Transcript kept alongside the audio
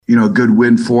a good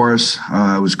win for us.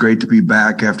 It was great to be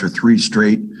back after 3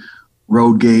 straight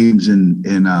road games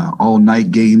and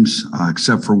all-night games,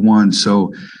 except for one.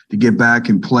 So to get back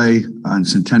and play on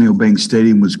Centennial Bank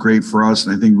Stadium was great for us.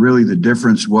 And I think really the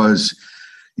difference was,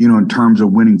 in terms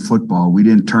of winning football. We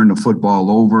didn't turn the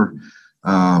football over.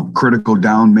 Critical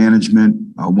down management,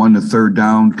 1 to 3rd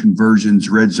down conversions,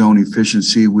 red zone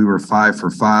efficiency. We were 5 for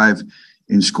 5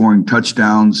 in scoring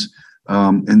touchdowns.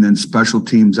 And then special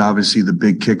teams, obviously the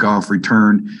big kickoff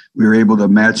return, we were able to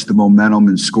match the momentum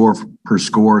and score per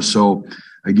score. So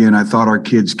again, I thought our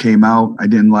kids came out. I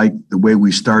didn't like the way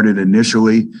we started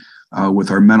initially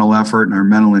with our mental effort and our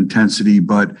mental intensity,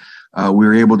 but we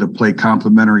were able to play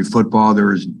complementary football. There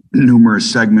was numerous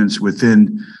segments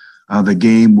within the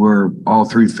game where all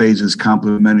 3 phases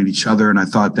complemented each other, and I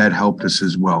thought that helped us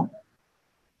as well.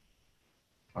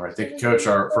 All right, thank you, Coach.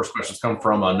 Our first questions come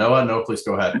from Noah. Noah, please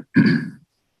go ahead.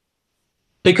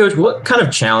 Hey, Coach, what kind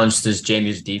of challenge does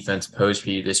JMU's defense pose for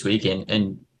you this week?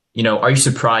 And are you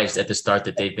surprised at the start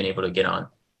that they've been able to get on?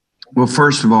 Well,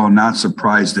 first of all, not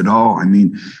surprised at all. I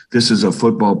mean, this is a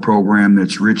football program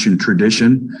that's rich in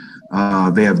tradition.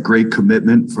 They have great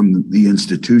commitment from the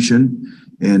institution,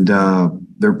 and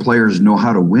their players know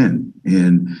how to win.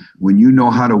 And when you know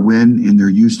how to win and they're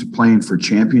used to playing for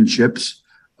championships,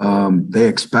 they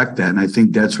expect that. And I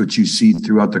think that's what you see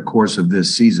throughout the course of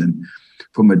this season.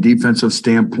 From a defensive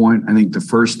standpoint, I think the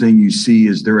first thing you see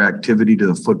is their activity to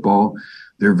the football.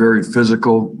 They're very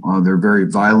physical. They're very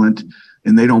violent,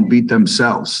 and they don't beat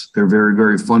themselves. They're very,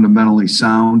 very fundamentally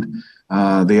sound.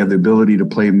 They have the ability to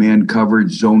play man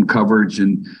coverage, zone coverage,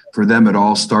 and for them, it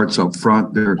all starts up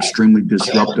front. They're extremely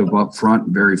disruptive up front,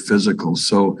 very physical.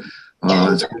 So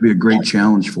it's going to be a great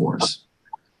challenge for us.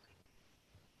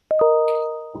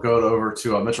 We'll go over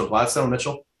to Mitchell Gladstone.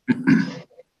 Mitchell.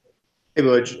 Hey,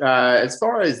 Butch. As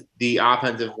far as the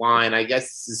offensive line, I guess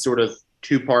this is sort of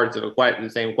 2 parts of the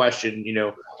same question.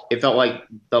 It felt like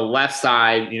the left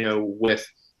side, with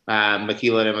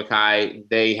McKeelan and Mackay,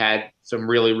 they had some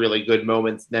really, really good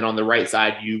moments. Then on the right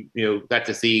side, you got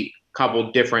to see a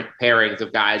couple different pairings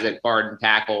of guys at guard and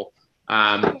tackle.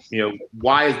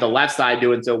 Why is the left side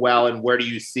doing so well, and where do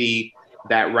you see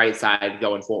that right side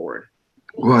going forward?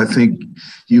 Well, I think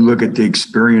you look at the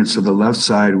experience of the left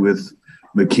side with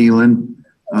McKeelan,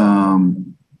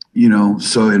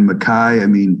 so in Mackay, I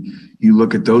mean, you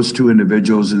look at those 2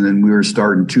 individuals, and then we were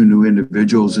starting 2 new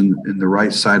individuals in the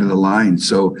right side of the line.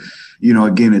 So,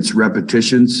 again, it's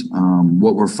repetitions.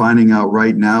 What we're finding out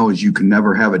right now is you can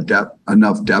never have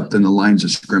enough depth in the lines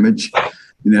of scrimmage.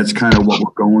 And that's kind of what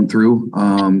we're going through.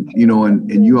 And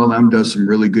ULM does some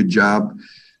really good job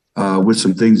with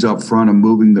some things up front of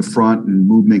moving the front and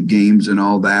movement games and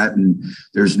all that. And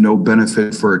there's no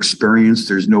benefit for experience.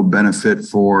 There's no benefit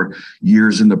for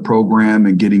years in the program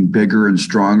and getting bigger and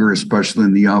stronger, especially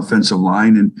in the offensive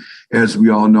line. And as we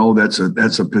all know, that's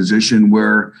a position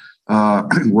where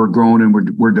we're growing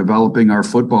and we're developing our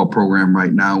football program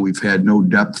right now. We've had no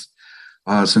depth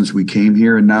since we came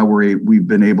here, and now we've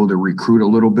been able to recruit a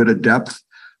little bit of depth.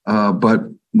 But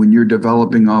when you're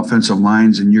developing offensive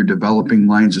lines and you're developing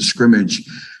lines of scrimmage,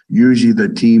 usually the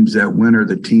teams that win are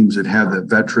the teams that have the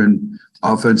veteran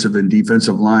offensive and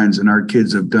defensive lines. And our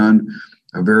kids have done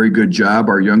a very good job.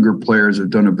 Our younger players have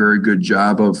done a very good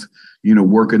job of,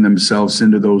 working themselves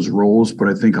into those roles. But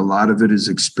I think a lot of it is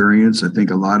experience. I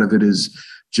think a lot of it is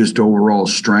just overall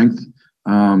strength.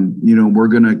 We're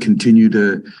going to continue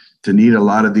to need a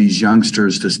lot of these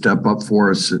youngsters to step up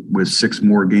for us with 6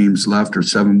 more games left or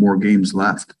 7 more games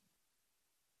left.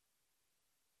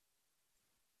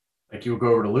 Thank you. We'll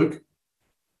go over to Luke.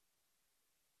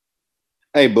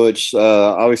 Hey, Butch.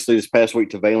 Obviously, this past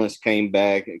week, Valence came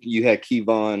back. You had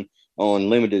Kevon on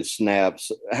limited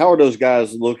snaps. How are those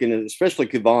guys looking, especially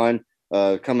Kevon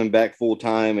coming back full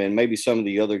time, and maybe some of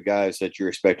the other guys that you're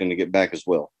expecting to get back as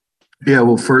well? Yeah,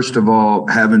 well, first of all,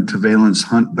 having Valence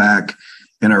Hunt back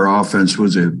in our offense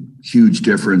was a huge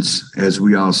difference, as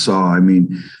we all saw. I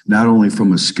mean, not only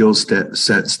from a skill set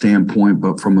standpoint,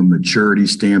 but from a maturity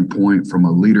standpoint, from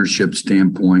a leadership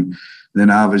standpoint, then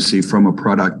obviously from a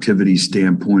productivity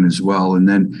standpoint as well. And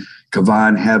then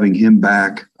Kevon, having him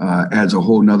back adds a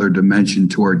whole nother dimension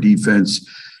to our defense,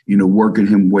 working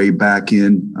him way back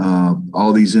in.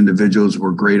 All these individuals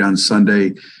were great on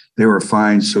Sunday. They were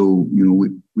fine. So,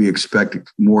 we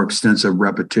expect more extensive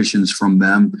repetitions from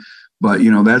them. But,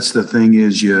 that's the thing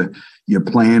is you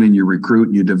plan and you recruit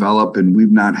and you develop, and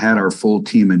we've not had our full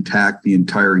team intact the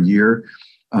entire year.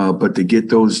 But to get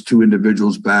those 2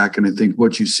 individuals back, and I think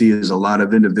what you see is a lot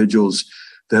of individuals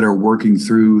that are working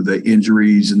through the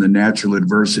injuries and the natural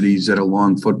adversities that a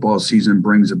long football season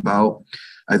brings about.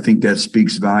 I think that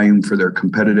speaks volume for their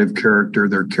competitive character,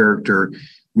 their character.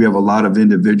 We have a lot of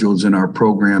individuals in our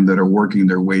program that are working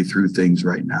their way through things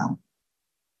right now.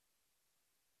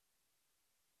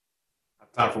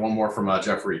 Time for one more from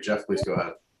Jeffrey. Jeff, please go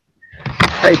ahead.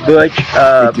 Hey Butch,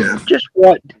 Hey, Jeff. just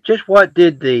what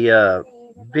did the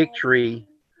victory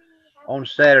on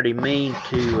Saturday mean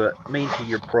to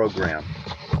your program?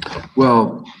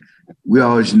 Well, we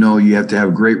always know you have to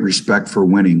have great respect for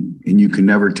winning, and you can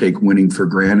never take winning for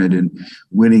granted. And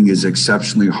winning is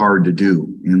exceptionally hard to do.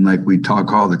 And like we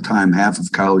talk all the time, half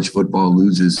of college football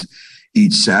loses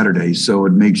each Saturday. So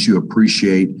it makes you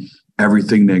appreciate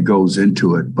everything that goes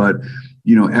into it. But,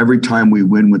 you know, every time we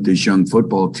win with this young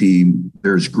football team,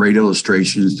 there's great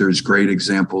illustrations, there's great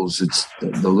examples. It's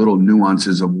the little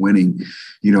nuances of winning.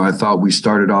 You know, I thought we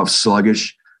started off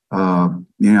sluggish.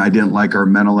 I didn't like our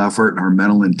mental effort and our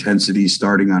mental intensity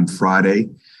starting on Friday.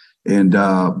 And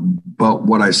but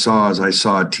what I saw is I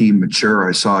saw a team mature.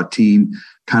 I saw a team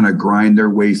kind of grind their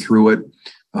way through it,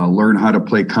 learn how to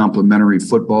play complementary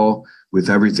football with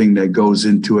everything that goes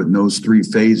into it in those three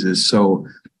phases. So,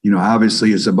 you know,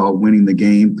 obviously it's about winning the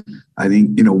game. I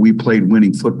think, you know, we played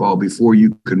winning football. Before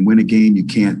you can win a game, you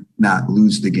can't not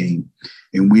lose the game.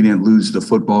 And we didn't lose the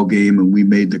football game, and we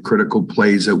made the critical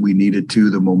plays that we needed to,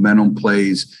 the momentum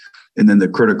plays, and then the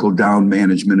critical down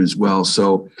management as well.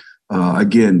 So,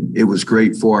 again, it was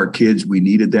great for our kids. We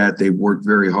needed that. They worked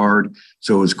very hard.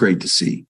 So it was great to see.